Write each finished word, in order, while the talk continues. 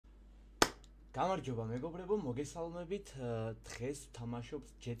გამარჯობა მეგობრებო, მოგესალმებით. დღეს ვთამაშობთ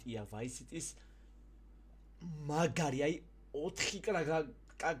GTAvicecity-ს მაგარი, აი 4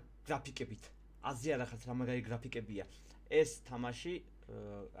 გრაფიკებით. აზრი არ ახართ რა მაგარი გრაფიკებია. ეს თამაში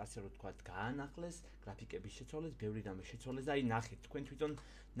ასე რომ ვთქვათ, გაანახლეს, გრაფიკების შეცვალეს, ბევრი რამე შეცვალეს და აი ნახეთ, თქვენ თვითონ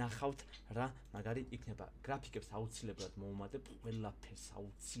ნახავთ რა მაგარი იქნება. გრაფიკებს აუცილებლად მოვუმატებ, ყველაფერს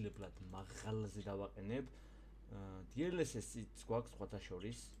აუცილებლად მაღალზე დავაყენებ. DLSS-იც გვაქვს სხვათა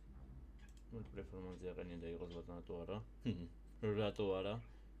შორის. ნუ პრეფორმანსზე აყენია და იყოს ბატონო არა. რატო არა?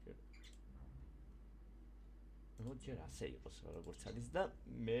 მოძერ ასე იყოს როგორც არის და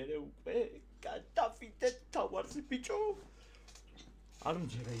მე უკვე გადავიდეთ თავარზე ბიჭო. არ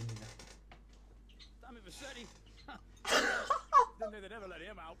მჯერა იმენა.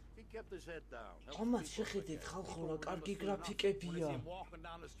 ამას შეხედეთ ხალხო რა კარგი გრაფიკებია.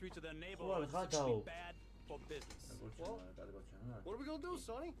 ხო არ გადაო. What are we gonna do,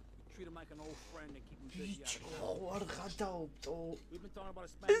 Sonny? Treat him like an old friend and keep him busy out of town. ხო არ გადაობტო. We've been talking about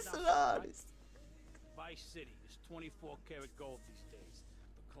a Spanish house. Vice City is 24 karat gold these days.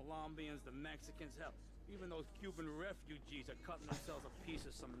 The Colombians, the Mexicans, hell, even those Cuban refugees are cutting themselves a piece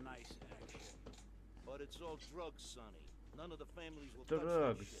of some nice action. But it's all drugs, Sonny. None of the families will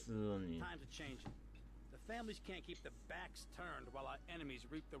Drugs, touch Sonny. Times are changing. The families can't keep their backs turned while our enemies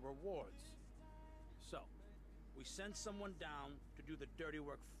reap the rewards. So, we send someone down to do the dirty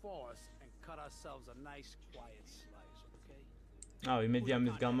work for us and cut ourselves a nice quiet slice, okay? Oh, იმედი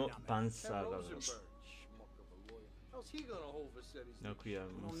ამის გამო ბანს აღარ. How's he gonna hold Vicetti's? ნაქვია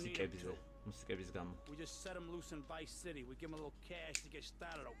მუსიკების გამო. We just set him loose in Vice City. We give him a little cash to get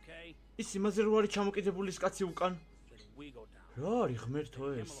started, okay? ის იმაზე რო არის ჩამოკიდებული ის კაცი უკან. Then we go down. რა არის ღმერთო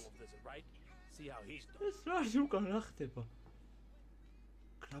Give him a ეს? little visit, right? See how he's doing. ეს რა არის უკან რა ხდება?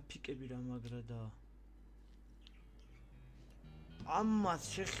 გრაფიკები რა მაგრა და ამას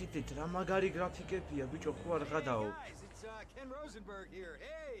შეხედეთ რა მაგარი გრაფიკებია ბიჭო ხო არ გადაო. Guys, it's Ken Rosenberg here.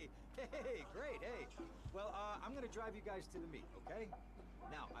 Hey, great, hey. Well, I'm gonna drive you guys to the meet, okay?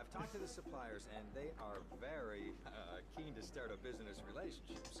 Now, I've talked to the suppliers, and they are very keen to start a business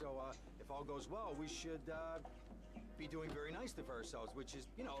relationship. So, if all goes well, we should be doing very nicely for ourselves, which is,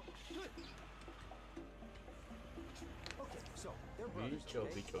 you know, good. Okay, so they're brothers.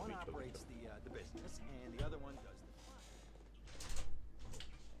 Okay? One operates the business, and the other one does the.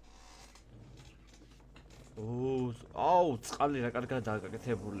 აუ, წყალი რა კარგად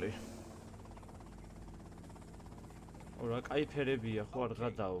დაგაკეთებული. რა კაი ფერებია, ხო არ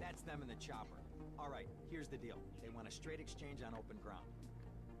გადაო. That's them in the chopper. All right, here's the deal. They want a straight exchange on open ground.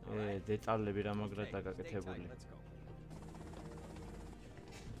 დეტალები რა მაგრად დაგაკეთებული. Let's go.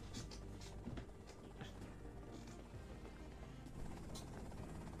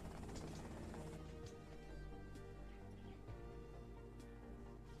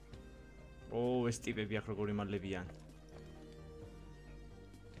 ეს ტიპები აქ როგორ იმალებიან.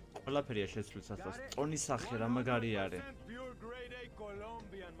 ყველაფერია შეცვლისას. ტონის სახე რა მაგარი არის. Pure grade A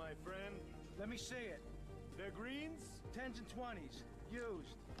Colombian, my friend. Let me see it. The greens? 10s and 20s.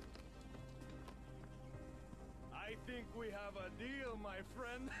 Used. I think we have a deal, my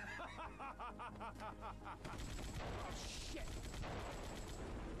friend. Oh, shit.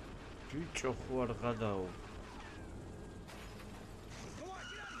 ბიჭო ხო არ გადაო.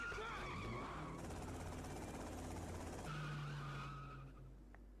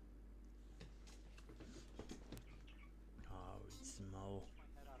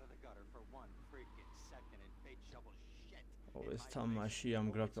 ეს თამაში ამ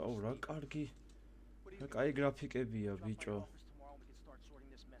გრაფიკა, აუ რა კარგი. რა კაი გრაფიკებია ბიჭო.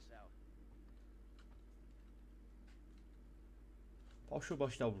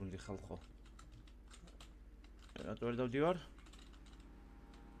 ბავშვობაში დავბრუნდი ხალხო. რატო ვერ დავდივარ?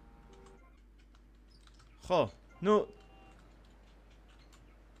 ხო, ნუ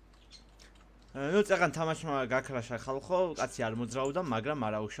წეგან თამაშმა გაქრაშა ხალხო, კაცი არ მოძრაობდა, მაგრამ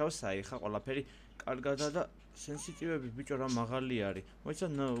არ აუშავს, აი ხა ყველაფერი კარგადა და სენსიტივები ბიჭო რა მაღალი არის. მოიცა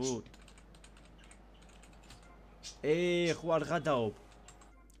ნუ. ხო არ გადაობ.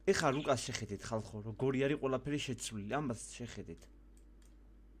 ეხა რუკას შეხედეთ ხალხო, როგორი არის ყველაფერი შეცვლილი, ამას შეხედეთ.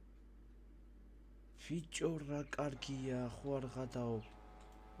 ბიჭო რა კარგია, ხო არ გადაობ.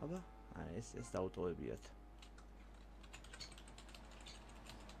 აბა, ეს დაუტოვებიათ.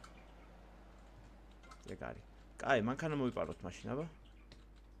 ეგ არის. კაი, მანქანა მოვიპაროთ მაშინ, აბა.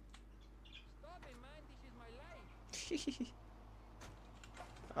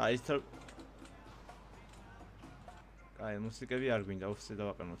 აი ეს კაი მუსიკები არ გვინდა ოფისზე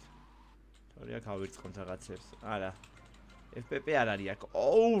დავაყენოთ. თორე აქ ავირწყოთ რაღაცებს. არა. FPP არ არის აქ.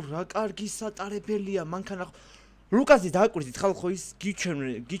 ოუ, რა კარგი სატარებელია, მანქანა ლუკასი დააკვირდით ხალხო ის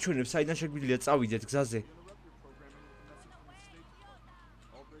გიჩვენებს საიდან შეგვიძლია წავიდეთ გზაზე.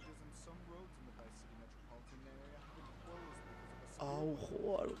 აუ ხო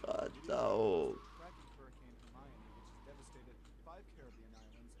არ გადაო.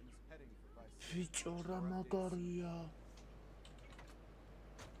 ბიჭო რა მაგარია.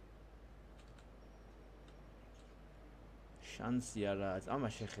 შანსი არა, ამა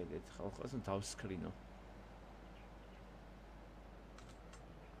შეხედეთ ხალხო, ასე დავსკრინო.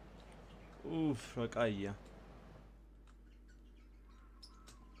 უფ, რა კაია.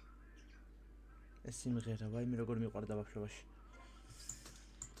 ეს სიმღერა, ვაიმე როგორ მიყვარდა ბავშვობაში.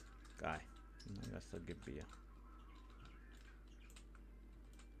 კაი, მაგასაგებია.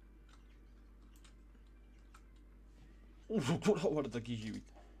 როგორ ვარ და გიჟივით.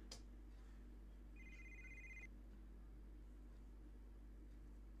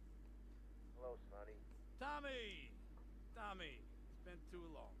 Hello, Sonny. Tommy, it's been too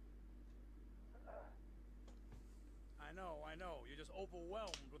long. I know, you're just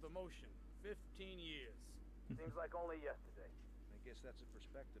overwhelmed with emotion. 15 years. Seems like only yesterday. I guess that's a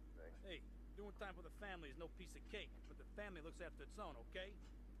perspective thing. Hey, doing time for the family is no piece of cake, but the family looks after its own, okay?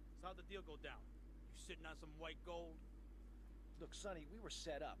 So how'd the deal go down? You sitting on some white gold? Look, Sonny, we were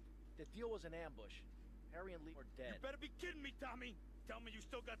set up. The deal was an ambush. Harry and Lee were dead. You better be kidding me, Tommy! Tell me you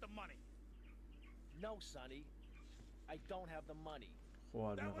still got the money. No, Sonny. I don't have the money.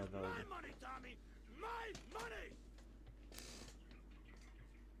 That was my money, Tommy! My money!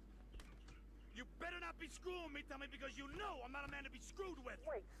 You better not be screwing me, Tommy, because you know I'm not a man to be screwed with!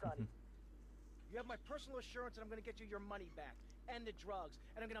 Wait, Sonny. You have my personal assurance that I'm gonna get you your money back. And the drugs.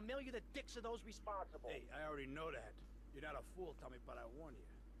 And I'm gonna mail you the dicks of those responsible. Hey, I already know that. You're not a fool, Tommy, but I warn you.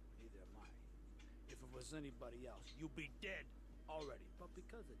 Neither am I. If it was anybody else, you'd be dead already. But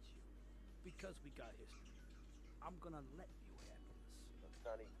because it's you, because we got history, I'm gonna let you handle this. Look,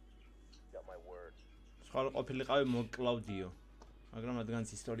 Sonny, you got my word. სხვა ყოფილიყავი მოკლავდიო. მაგრამ რადგანაც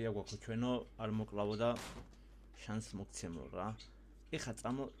ისტორია გვაქვს ჩვენო არ მოკლავო და შანს მოგცემო რა. ეხა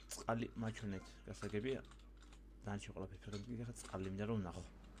წამო წყალი მაჩვენეთ, გასაგებია? დანჩი ყველაფერი ფერები, ეხა წყალი მინდა რომ ნახო.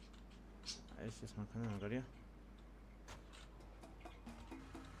 ეს მანქანა მაგარია.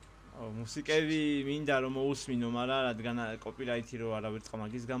 მუსიკები მინდა რომ მოусმინო, მაგრამ რადგან კოპირაითი რო არავერ წყა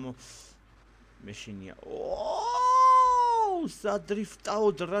მაგის გამო მეშინია. ოუ,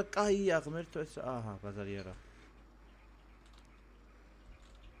 სადრიფტაოდ რა კაია ღმერთო ეს. აჰა, ბაზარი არა.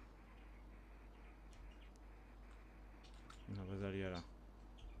 ბაზარი არა.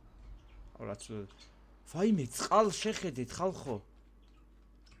 რაც ვაიმე წყალ შეხედეთ ხალხო.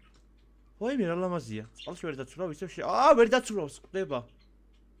 ვაიმე რა ლამაზია. წყალში ვერ დაცურავ ისევ ვერ დაცურავს, ყდება.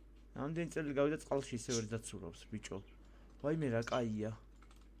 ამდენი წელი გავიდა წყალში ისე ვერ დაცურავს ბიჭო. ვაიმე რა კაია.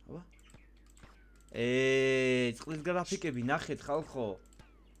 აბა. წყლის გრაფიკები ნახეთ ხალხო.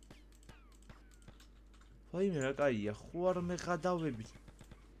 ვაიმე რა კაია, ხო არ მეღადავები.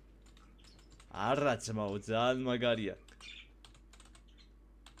 არა ძმაო, ძალიან მაგარია.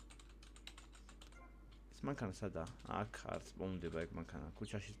 ეს მანქანა სადა? აქ არ სპაუნდება ეგ მანქანა,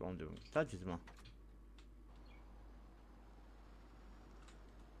 ქუჩაში სპაუნდება. დაჯი ძმა.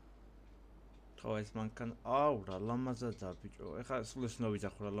 ხო ეს მანქანა, აუ რა ლამაზადა ბიჭო. ეხლა სულ ეს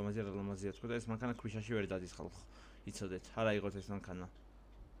ნოვიძახო რა ლამაზია თქვა და ეს მანქანა ქვიშაში ვერ დადის ხალხო. იცოდეთ, არა იყოთ ეს მანქანა.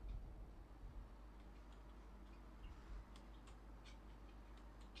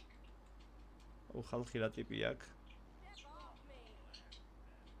 ო ხალხი რა ტიპი აქვს?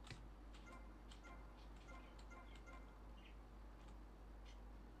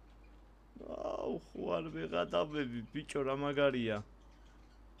 აუ ხო არ ვეღადავები ბიჭო რა მაგარია.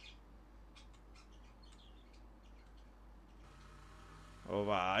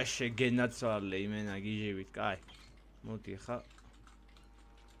 ობა, შეგენაცვალე იმენა გიჟივით, კაი. მოდი ხა.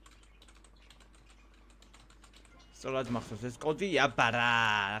 სწორად მახსოვს ეს კოდია,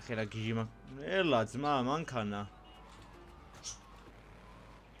 ბარა, ახლა რა გიჟი მაგ. ელა ძმა, მანქანა.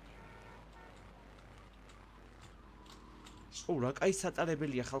 ო, რა კაი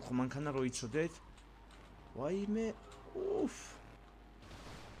სატარებელია ხალხო მანქანა რო იცოდეთ. ვაიმე, უფ.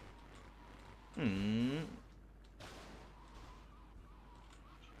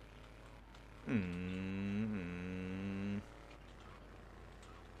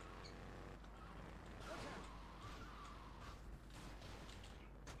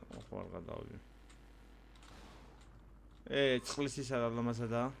 ხوار გადავი. წყლის ის არა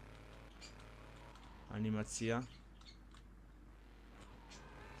ლამაზადა. ანიმაცია.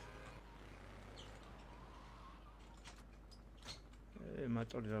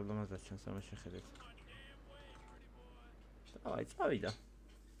 მოტორი რა ლამაზად ჩანს ამ შეხედეთ. აი, წავიდა.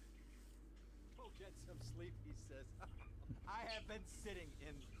 Go get some sleep, he says. have been sitting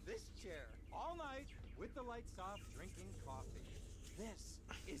in this chair all night with the lights off, drinking coffee. This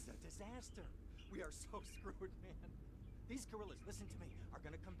is a disaster. We are so screwed, man. These gorillas, listen to me, are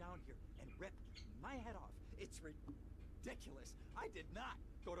gonna come down here and rip my head off. It's ridiculous. I did not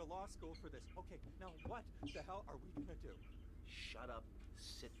go to law school for this. Okay, now what the hell are we gonna do? Shut up,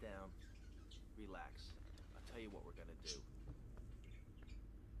 sit down, relax. I'll tell you what we're gonna do.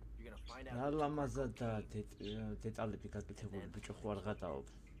 You're gonna find out. That's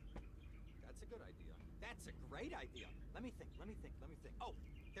a good idea. That's a great idea. Let me think. Oh,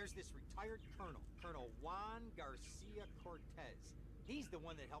 there's this retired colonel, Colonel Juan Garcia Cortez. He's the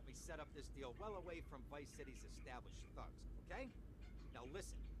one that helped me set up this deal well away from Vice City's established thugs, okay? Now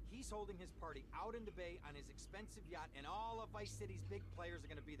listen, he's holding his party out in the bay on his expensive yacht, and all of Vice City's big players are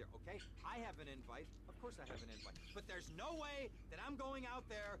gonna be there, okay? I have an invite. Of course I have an invite. But there's no way that I'm going out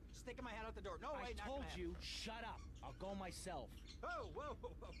there, sticking my head out the door. No way, I told you, shut up. I'll go myself. Oh, whoa.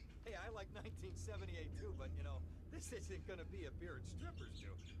 Hey, I like 1978 too, but you know, this isn't gonna be a beer and strippers do.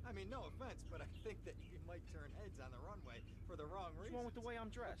 I mean, no offense, but I think that you might turn heads on the runway for the wrong reason. What's wrong with the way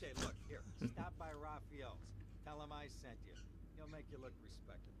I'm dressed? Okay, look, here, stop by Raphael's. Tell him I sent you. He'll make you look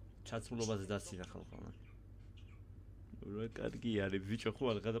respectable. ჩაცმულობაზე დასცინახ ხალხმა. რა კარგი არის ბიჭო, ხო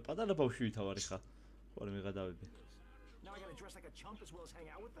არ გადა პატარა ბავშვი თავარი ხა. ხო არ მიღადავები. Now I gotta dress like a chump as well as hang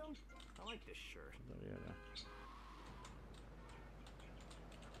out with them? I like this shirt.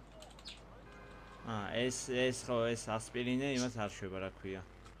 ეს ასპირინე იმას არ შვება, რა ქვია.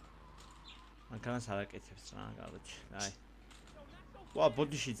 მანქანას არ აკეთებს რა, კაროჩი. აი. ვა,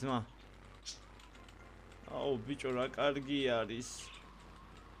 ბოდიში ძმა. აუ, ბიჭო, რა კარგი არის.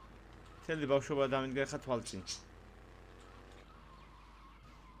 თელი ბავშვობა დამიდგა ხა თვალწინ.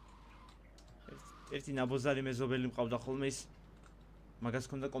 ერთი ნაბოზარი მეზობელი მყავდა ხოლმე ის მაგას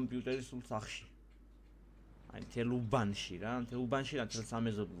ჰქონდა კომპიუტერი სულ სახში. აი თელუბანში რა, თელ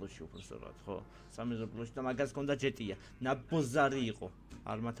სამეზობლოში უბრალოდ ხო? სამეზობლოში და მაგას ჰქონდა ჯეტია. ნაბოზარი იყო.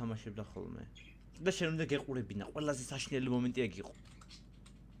 არ მათამაშებდა ხოლმე. და შენ უნდა გეყურებინა, ყველაზე საშინელი მომენტი ეგ იყო.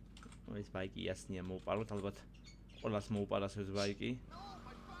 ეს ბაიკი ასნია მოუპაროთ ალბათ. ყველას მოუპარას ეს ბაიკი.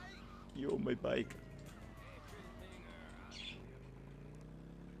 Yo, my bike.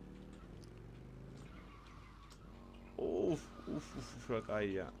 Oof, რა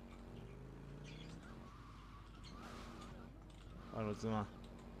კაია. არა ძმა.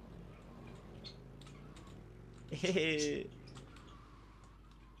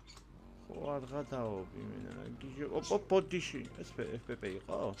 ხო არ გადაობი მენა გიჟო. პოდიში, ეს FPP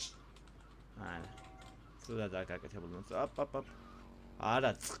იყო? არა. სულა დაგაკეთებული მოწ. აპ.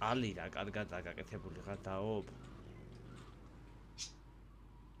 არა, წყალი რა, კარგად დაგაკეთებული გადაობ.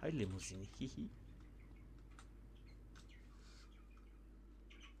 აი ლიმუზინი, ჰიჰი.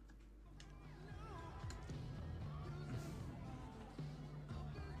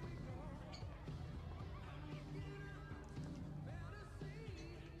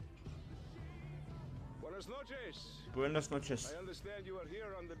 Buenas noches. I understand you are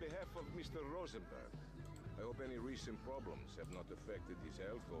here on the behalf of Mr. Rosenberg. I hope any recent problems have not affected his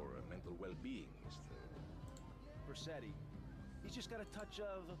health or mental well-being, Mr. Versetti. He's just got a touch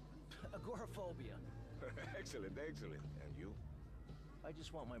of agoraphobia. Excellent. And you? I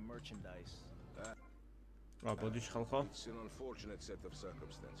just want my merchandise. It's an unfortunate set of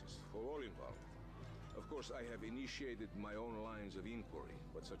circumstances for all involved. Of course, I have initiated my own lines of inquiry,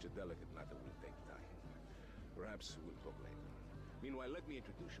 but such a delicate matter will take time. Perhaps we'll talk later. Meanwhile, let me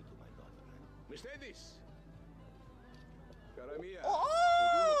introduce you to my daughter. Miss Davis!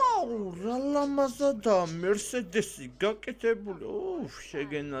 რა ლამაზადა მერსედესი გაკეთებული. ოუ,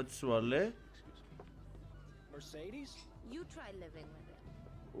 შეგენაცვალე. Mercedes? You try living with it.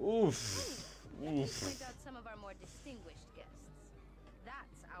 Oof. Point out some of our more distinguished guests.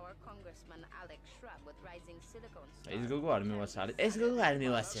 That's our Congressman Alex Shrub with rising silicone stars. ეს გოგო არ მევასწარი. ეს გოგო არ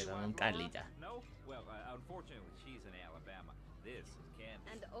მევასწრება, მომკალიდა. No? Well, unfortunately, she's in Alabama. This is Candy.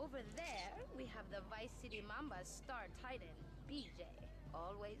 And over there, we have the Vice City Mamba's star titan, BJ.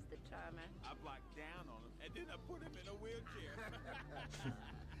 Always the charmer. I blocked down on him, and then I put him in a wheelchair.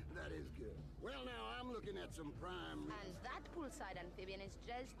 That is good. Well, now I'm looking at some prime... And that poolside amphibian is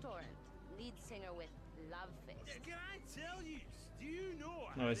Jez Torrent, lead singer with Love Fist. Can I tell you? Do you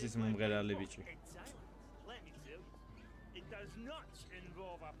know? ეს ის მომღერალი ბიჭი. Let me tell you. It does not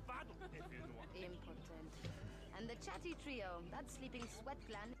involve a battle, if you know. Impotent. And the chatty trio, that sleeping sweat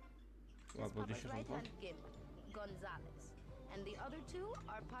gland, is Papa's right-hand gimp, Gonzalez. And the other two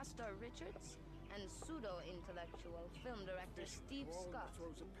are Pastor Richards and pseudo-intellectual film director Steve Scott.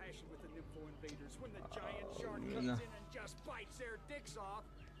 Throws a passion with the Nvme invaders when the giant shark comes in and just bites their dicks off.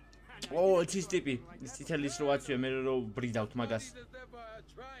 ო, ის ტიპი, ის წითელის რო აცვია, მე რო ბრიდავთ მაგას.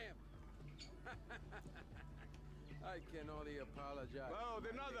 I can only apologize. Oh,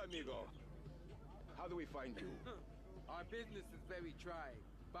 de nada, amigo. How do we find you? Our business is very trying.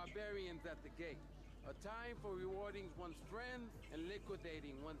 Barbarians at the gate. A time for rewarding one's friends and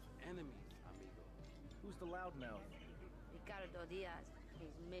liquidating one's enemies, amigo. Who's the loudmouth? Ricardo Diaz.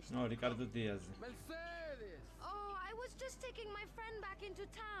 He's mission. Oh, Ricardo Diaz. Mercedes! Oh, I was just taking my friend back into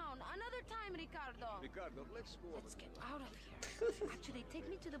town. Another time, Ricardo. Ricardo, let's go. Let's get out of here. Actually, take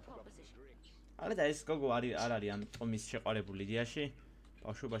me to the pole position. არა და ეს გოგო არ არის ამ ტომის შეყარებული იდეაში.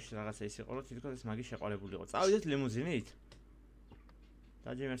 ბავშვობაში რაღაცა ის იყო, რომ თითქოს ეს მაგის შეყარებული იყო. წავიდეთ ლიმუზინით.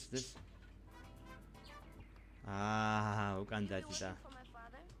 დაჯე Mercedes. უკან დაჭიდა.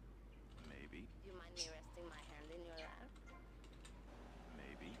 Maybe. You mind me resting my hand in your lap?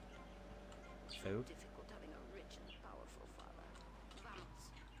 Maybe. So Difficult having a rich and powerful father. Vamos.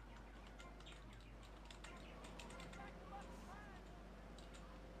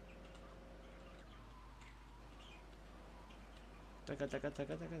 Taka.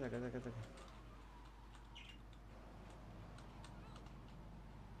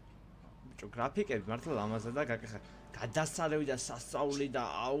 გრაფიკები მართლა ლამაზად და გადასწავლები და სასწაული და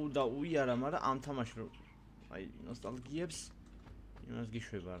აუ და უიარა, მაგრამ ამ თამაში რო აი ნოსტალგიებს იმას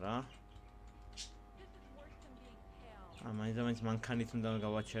გიშვება რა. მაინც მანქანით უნდა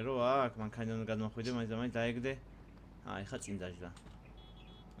გავაჩერო აქ, მანქანით უნდა გადმოხვიდე, მაინც დაეგდე. ეხა წინ დაждდა.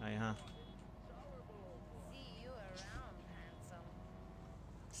 აი ჰა. See you around, handsome.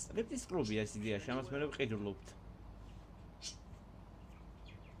 სტრიპტის კლუბია ეს იდეაში, ამას მე ვყიდულობთ.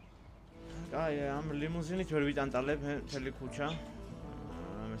 აი ამ ლიმუზინით ვერ ვიტანტალებ მთელი ქუჩა.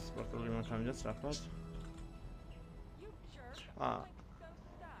 ამ სპორტული მანქანით და სწრაფად.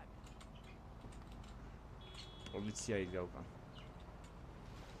 პოლიცია იდგა უკან.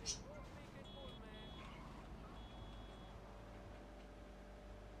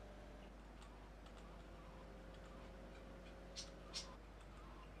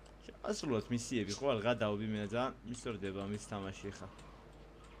 ასრულოთ მისიები, ხო, არ გადავობი მე და მისწორდება მის თამაში ხა.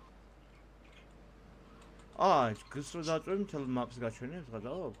 გზს რო დაწვევი, მთელ მაპს გაჩვენებს,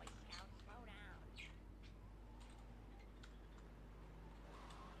 გადავობ?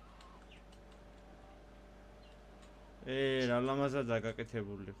 რა ლამაზადაა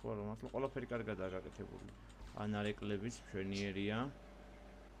გაკეთებული, ხო, რა მართლა ყველაფერი კარგადაა გაკეთებული. ანარეკლების მშვენიერია.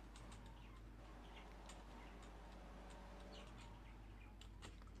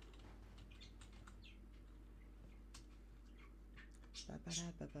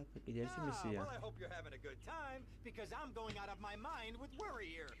 Well, I hope you're having a good time, because I'm going out of my mind with worry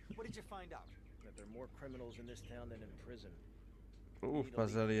here. What did you find out? That there are more criminals in this town than in prison.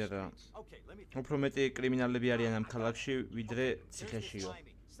 ბაზარია რა. Okay, let me უფრო მეტი კრიმინალები არიან ამ ქალაქში, ვიდრე ციხეშიო.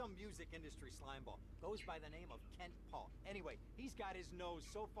 Some music industry slimeball goes by the name of Kent Paul. Anyway, he's got his nose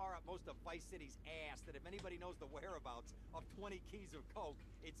so far up most of Vice City's ass that if anybody knows the whereabouts of 20 keys of coke,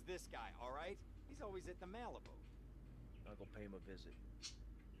 it's this guy, all right? He's always at the Malibu. I'll go pay him a visit.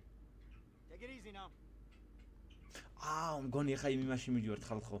 Take it easy now. მგონი ხა იმ იმაში მიდივართ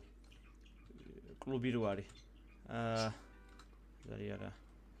ხალხო. კლუბი რო არის. ზარია რა.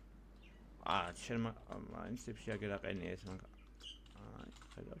 შენ ინსტიპში აგერაყენია ეს მანქანა.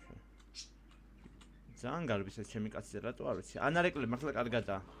 ხედავ. ძალიან გარბის ეს ჩემი კაცი და რატო არ ვიცი. ანარეკლები მართლა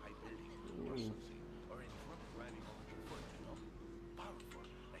კარგადაა.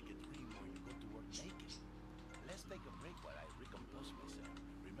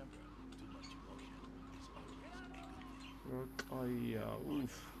 Aia,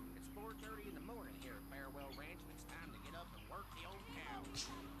 oof. It's 4:30 in the morning here at Farewell Ranch, and it's time to get up and work the old cow.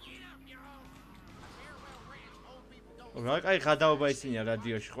 Get up, y'all! At Farewell Ranch, old people don't... რა კაი გადაობა ისინია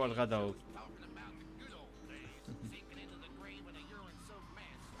რადიოში, ხო არ გადაობ. Talking about the good old days, sinking into the grave in a urine-soaked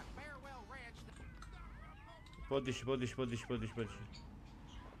mess. At Farewell Ranch... Bodish.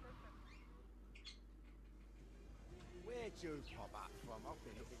 Where'd you pop up from? I've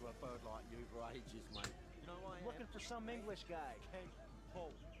been looking for a bird like you for ages, mate. You know who I am? Looking for some English guy. Kent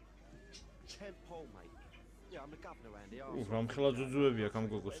Paul, mate. Yeah, I'm the governor around here. რამხელა ძუძუები აქ ამ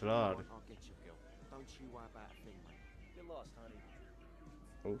გოგოს რა არის? I'll get you, girl. Don't you worry about a thing, mate. Get lost, honey.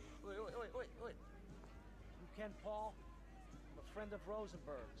 Wait. You Ken Paul? I'm a friend of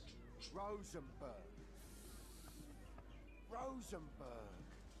Rosenberg's. Rosenberg.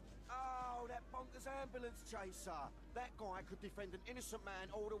 Oh, that bonkers ambulance chaser. That guy could defend an innocent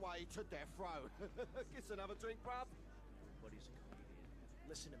man all the way to death row. Get another drink, bruv. Everybody's a comedian.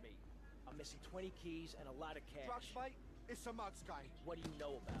 Listen to me. I'm missing 20 keys and a lot of cash. Drugs, mate? It's a mug's game. What do you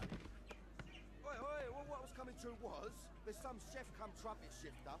know about it? What was coming to was, there's some chef come trumpet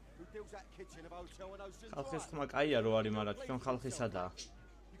shifter who deals that kitchen of hotel and Ocean Drive. ხალხის ხმა კაია რო არის, მაგრამ თვითონ ხალხისადაა.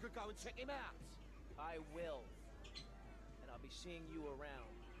 You could go and check him out. I will. And I'll be seeing you around.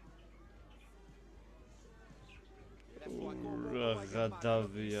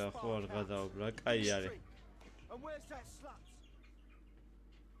 გადავია, ხო არ გადავბრა, კაი არის. And where's that slut?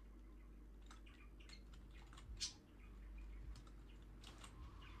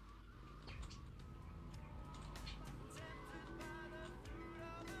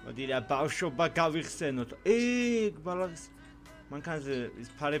 მოდი რა ბავშვობა გავიხსენოთ. ბალახს მანქანაზე ის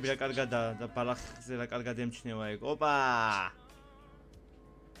ფარები რა კარგადაა და ბალახზე რა კარგად ემჩნევა ეგ. ოპა!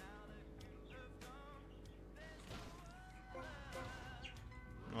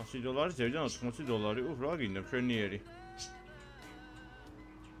 $100 ზევიდან $80. რა გინდა მშვენიერი.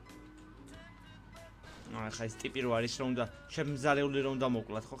 ხა ეს ტიპი რო არის რომ უნდა შემზარეული რომ უნდა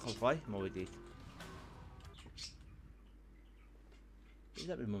მოკლათ ხო ხალხო აი მოვიდით.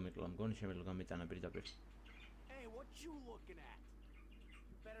 პირდაპირ მომეკლა მგონი შემიძლია გამეტანა პირდაპირ. Hey, what you looking at?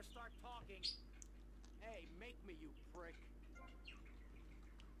 Better start talking. Hey, make me you prick.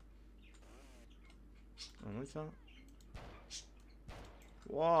 ამისა.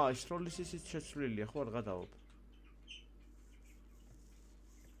 ვა, ის როლის ისიც შეცვლილია, ხო არ გადავობ.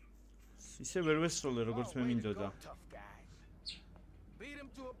 ისე ვერ ვესროლე როგორც მე მინდოდა. Beat him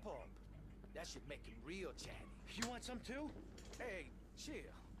to a pulp. That should make him real chatty. You want some too? Hey, chill.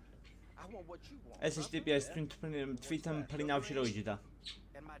 I want what you want. ეს ის ტიპია ის თვითონ ფლინავში რო იჯდა.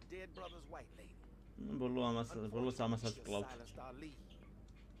 And my dead brother's white lady. ბოლოს ამასაც კლავთ.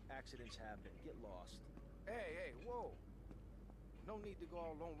 Accidents happen. Get lost. Hey, whoa. No need to go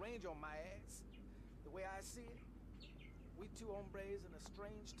all long range on my ass. The way I see it, we two hombres in a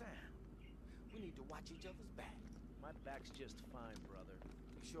strange town. We need to watch each other's back. My back's just fine, brother.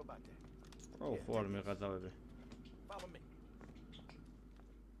 You sure about that? Oh, ხო არ მეღადავები. Follow me.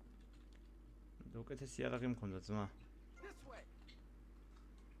 უკეთესი იარაღი მქონდა ძმა. This way.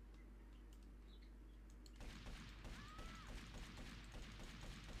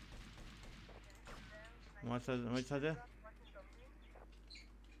 მოიცადე?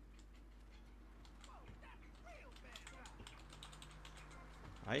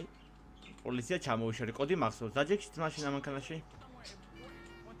 აი პოლიცია ჩამოუშორე კოდი მახსოვს დაჯექში მაშინ ამანქანაში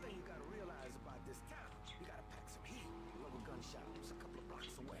One thing you gotta realize about this town, you gotta pack some heat. Local gun shop was a couple of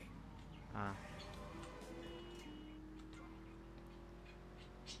blocks away.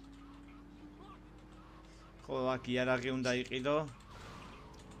 ხო აქ იარაღი უნდა იყიდო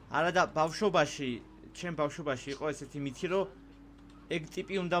არა და ბავშვობაში ჩემ ბავშვობაში იყო ესეთი მითი რომ ეგ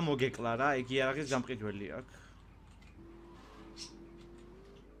ტიპი უნდა მოგეკლა რა ეგ იარაღის გამყიდველი აქვს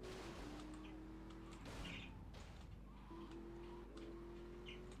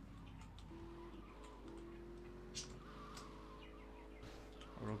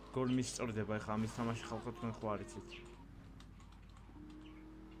როგორ მისწორდება ეხლა ამის თამაში ხალხო თქვენ ხო არ იცით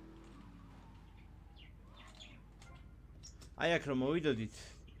აი აქ რომ მოვიდოდით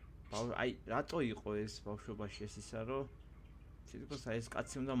აი რატო იყო ეს ბავშვობაში ეს ისა რომ თითქოს აი ეს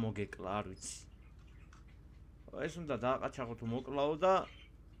კაცი უნდა მოგეკლა არ ვიცი ეს უნდა დააყაჩაღო თუ მოკლაო და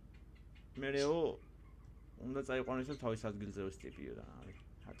მეეო უნდა წაიყვანისო თავის ადგილზე ეს ტიპიო რა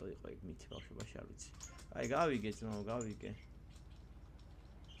რატო იყო ეგ მითი ბავშვობაში არ ვიცი აი გავიგე ძმაო გავიგე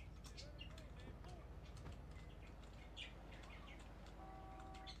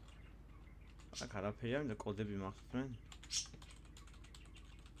აქ არაფერი არ უნდა კოდები მახსოვენ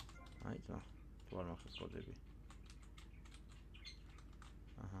აი და თუ არ მახსოვს კოდები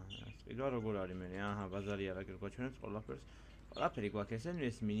აჰა ყიდვა როგორ არის მე აჰა ბაზარი არა გირგვაჩვენებს ყველაფერი გვაქვს ესენი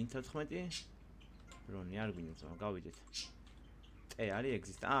ეს მინი 14 დრონი არ გვინდა გავიდეთ ტე არის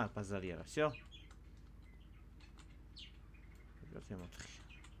ეგზისტ ბაზარი არა всё გასე მოთხი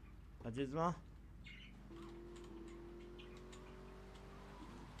აჯეძმა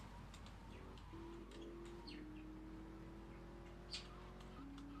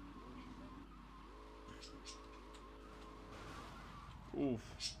Uf.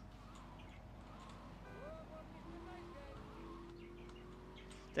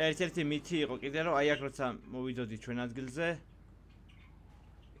 და ერთ-ერთი მითი იყო კიდე რომ აი აქ როცა მოვიდოდი ჩვენ ადგილზე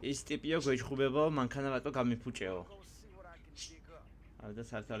ის ტიპიო გვეჯხუბებაო მანქანა რატო გამიფუჭეო არა და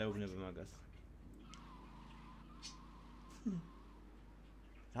საერთოდ არ ეუბნება მაგას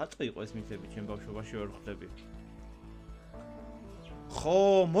რატო იყო ეს მითები ჩემ ბავშვობაში ვერ ხვდები ხო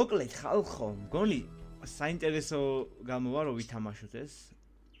მოკლედ ხალხო მგონი საინტერესო გამოვა რომ ვითამაშოთ ეს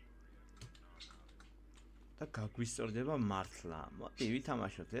და გაგვისწორდება მართლა. მოდი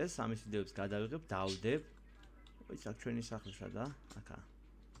ვითამაშოთ ეს, ამის ვიდეოებს გადავიღებ, დავდებ. ой, აქ ჩვენი სახლისა და აქა.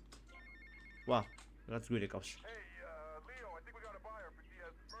 Wow, that's really cool. Hey, Leo, I think we got a buyer for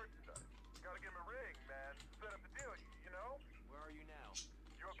Diaz's merchandise. Gotta give him a ring, man. Set up the deal, you know? Where are you now?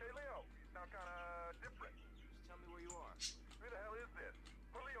 You okay, Leo? You sound kinda different. Just tell me where you are. Who the hell is this?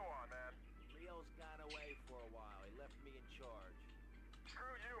 Put Leo on, man. Leo's gone away for a while. He left me in charge.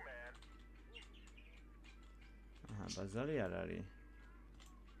 Screw you, man. Aha, bazari არ არის.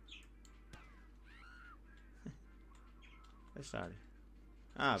 ეს არის.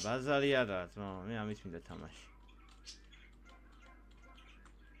 ბაზარი არა, ძმა, მე ამით მინდა თამაში.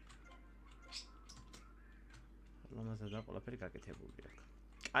 ლამაზად და ყველაფერი გაკეთებული აქვს.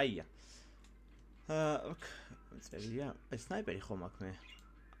 კაია. ოკ, წერია. ეს სნაიპერი ხომ აქვს მე?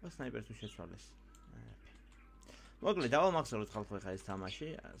 აბა სნაიპერს თუ შეცვალეს. მოკლედ, დავამახსოვროთ ხალხო ხა ეს თამაში.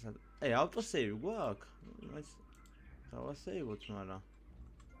 ავტოსეივი გვაქვს? ეს დავასეივოთ, მაგრამ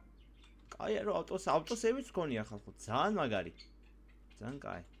კაია რომ ავტოსეივიც გქონია ხალხო, ძალიან მაგარი. ძალიან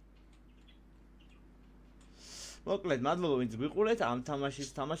კაი. მოკლედ, მადლობა ვინც გვიყურეთ, ამ თამაშის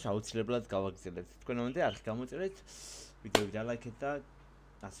თამაშს აუცილებლად გავაგრძელებთ. თქვენ მომდე არხი გამოწერეთ, ვიდეო დალაიქეთ და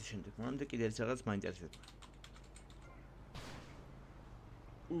ასე შემდეგ. მომდე კიდე ერთ რაღაც მაინტერესებს.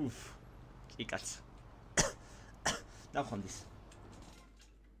 უფ, კი კაც. ნახვამდის.